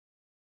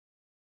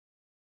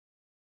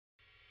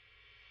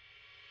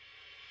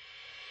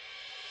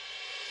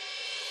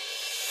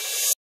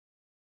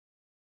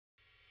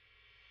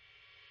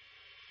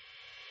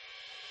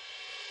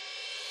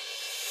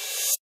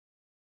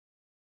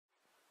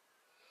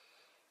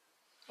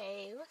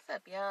Hey, what's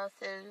up, y'all?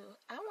 So,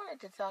 I wanted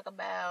to talk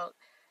about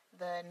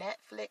the new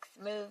Netflix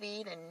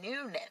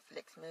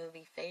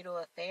movie, Fatal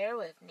Affair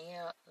with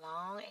Nia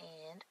Long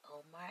and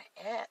Omar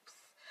Epps.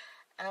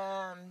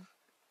 Um,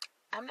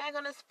 I'm not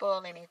gonna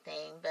spoil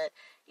anything, but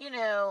you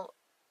know,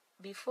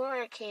 before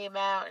it came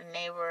out and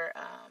they were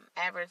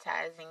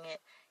advertising it,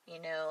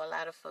 a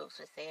lot of folks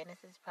were saying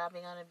this is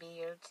probably gonna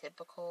be your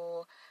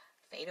typical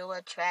Fatal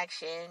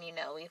Attraction.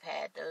 We've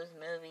had those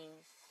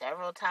movies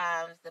several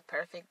times. The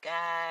Perfect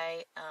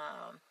Guy.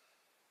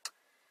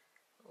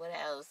 What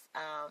else?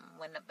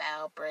 When the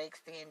Bow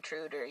Breaks, The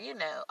Intruder.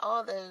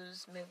 All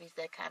those movies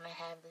that kind of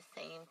have the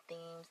same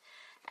themes.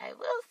 I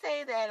will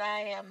say that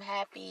I am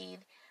happy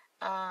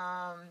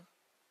to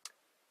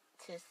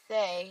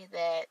say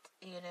that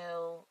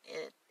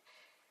it,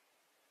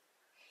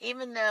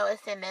 even though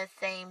it's in that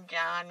same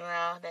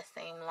genre, that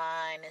same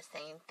line, the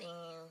same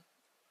theme,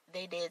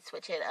 they did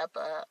switch it up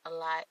a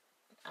lot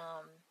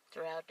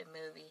throughout the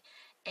movie.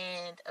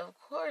 And of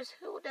course,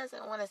 who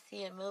doesn't want to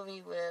see a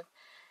movie with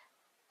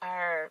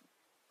our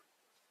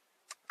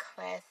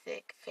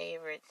classic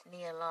favorites,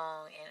 Nia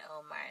Long and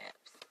Omar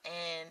Epps?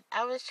 And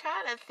I was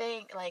trying to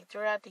think, like,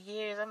 throughout the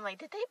years, I'm like,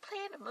 did they play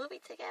in a movie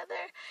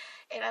together?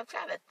 And I'm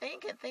trying to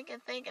think and think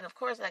and think. And of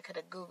course, I could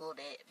have Googled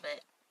it,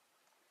 but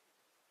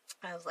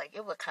I was like,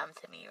 it would come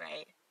to me,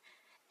 right?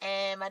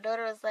 And my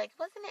daughter was like,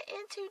 wasn't it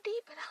In Too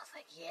Deep? And I was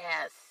like,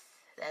 yes,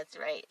 that's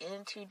right,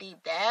 In Too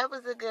Deep. That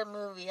was a good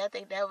movie. I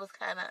think that was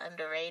kind of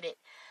underrated.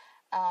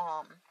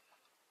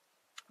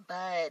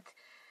 But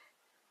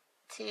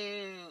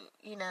to,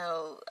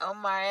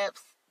 Omar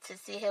Epps, to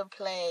see him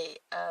play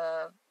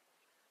a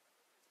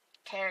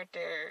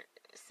character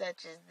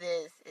such as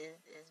this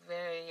is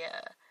very,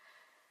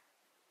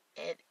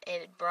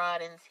 it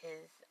broadens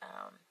his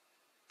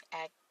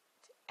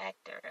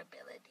actor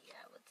ability,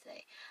 I would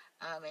say.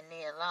 And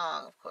Nia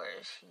Long, of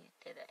course, she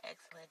did an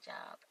excellent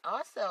job.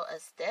 Also,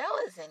 Estelle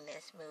is in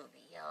this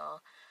movie,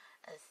 y'all.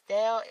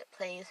 Estelle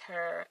plays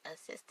her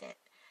assistant.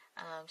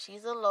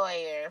 She's a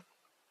lawyer,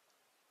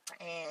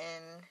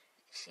 and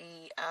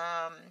she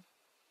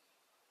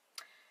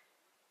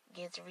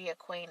gets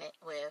reacquainted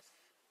with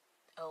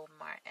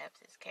Omar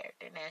Epps'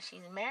 character. Now,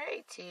 she's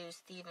married to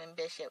Stephen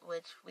Bishop,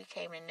 which we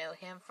came to know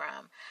him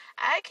from.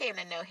 I came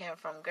to know him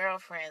from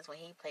Girlfriends when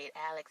he played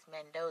Alex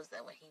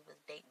Mendoza when he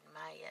was dating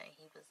Maya, and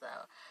he was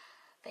a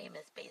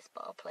famous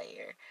baseball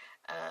player.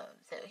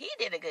 So he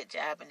did a good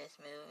job in this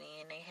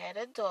movie, and they had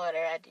a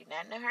daughter. I do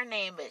not know her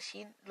name, but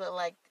she looked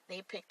like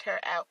they picked her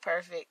out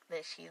perfect,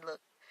 that she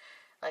looked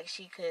like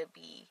she could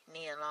be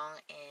Nia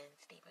Long and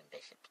Stephen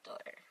Bishop's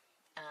daughter.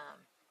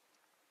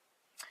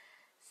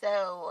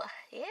 So,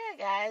 yeah,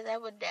 guys, I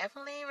would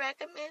definitely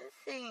recommend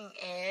seeing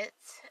it.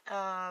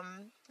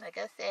 Like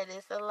I said,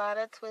 it's a lot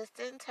of twists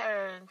and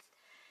turns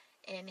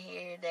in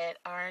here that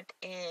aren't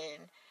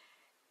in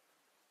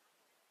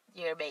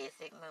your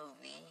basic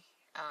movie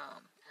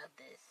of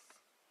this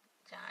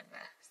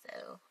genre.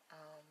 So,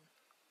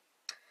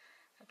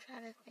 I'm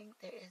trying to think,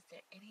 is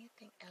there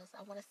anything else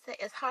I want to say?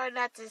 It's hard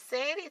not to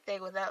say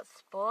anything without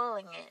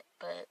spoiling it,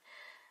 but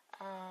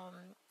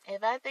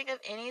if I think of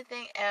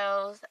anything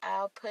else,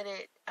 I'll put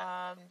it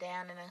down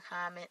in the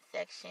comment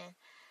section.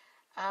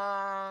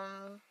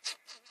 Also,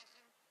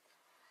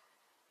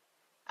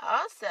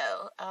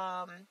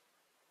 I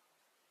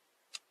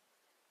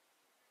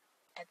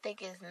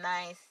think it's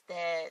nice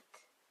that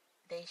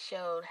they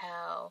showed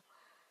how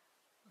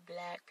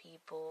Black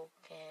people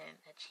can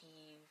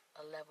achieve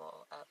a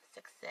level of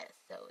success.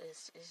 So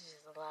it's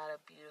just a lot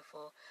of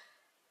beautiful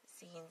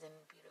scenes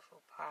and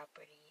beautiful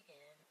property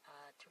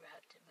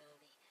throughout the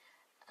movie.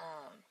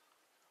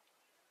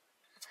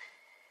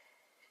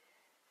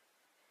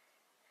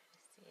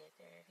 Let's see if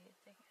there's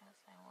anything else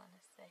I want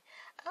to say.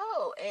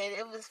 Oh, and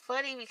it was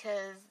funny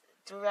because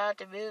throughout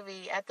the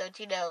movie, I thought,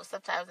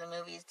 sometimes the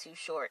movie is too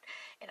short,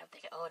 and I'm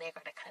thinking, oh, they're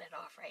going to cut it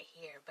off right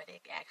here, but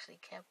it actually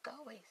kept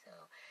going.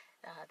 So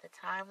the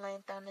time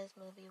length on this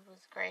movie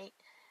was great.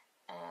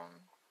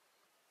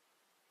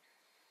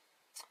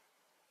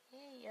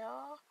 Yeah,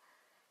 y'all.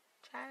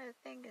 Trying to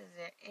think, is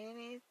there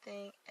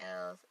anything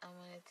else I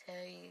want to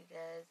tell you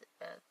guys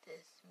about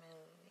this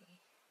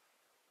movie?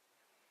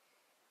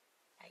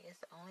 I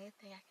guess the only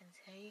thing I can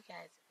tell you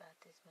guys about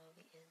this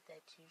movie is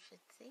that you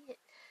should see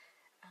it.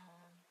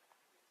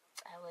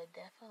 I would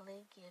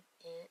definitely give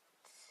it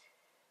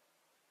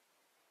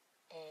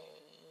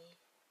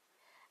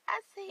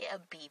I'd say a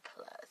B+.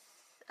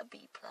 A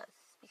B+.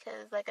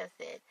 Because, like I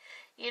said,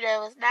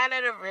 it's not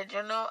an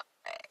original.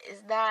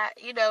 It's not,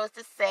 it's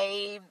the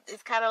same.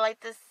 It's kind of like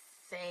the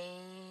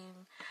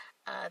same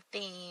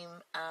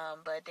theme,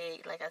 but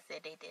they, like I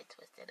said, they did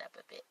twist it up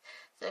a bit.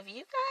 So if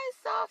you guys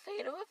saw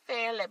Fatal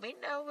Affair, let me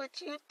know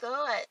what you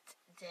thought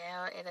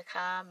down in the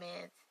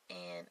comments,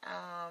 and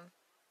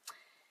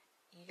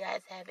you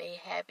guys have a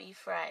happy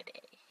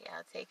Friday.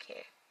 Y'all take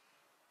care.